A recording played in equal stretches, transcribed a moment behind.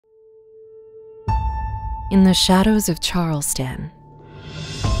In the shadows of Charlestown,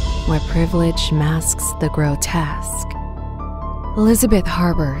 where privilege masks the grotesque, Elizabeth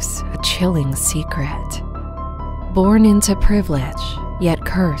harbors a chilling secret. Born into privilege, yet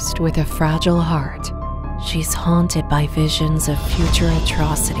cursed with a fragile heart, she's haunted by visions of future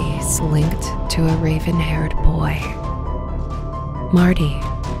atrocities linked to a raven-haired boy. Marty,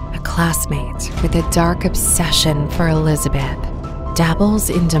 a classmate with a dark obsession for Elizabeth, dabbles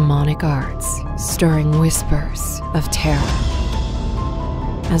in demonic arts, stirring whispers of terror.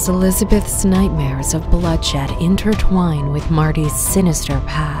 As Elizabeth's nightmares of bloodshed intertwine with Marty's sinister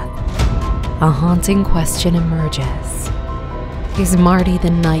path, a haunting question emerges. Is Marty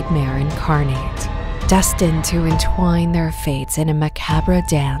the nightmare incarnate, destined to entwine their fates in a macabre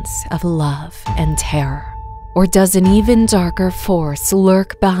dance of love and terror? Or does an even darker force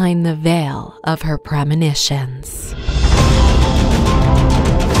lurk behind the veil of her premonitions?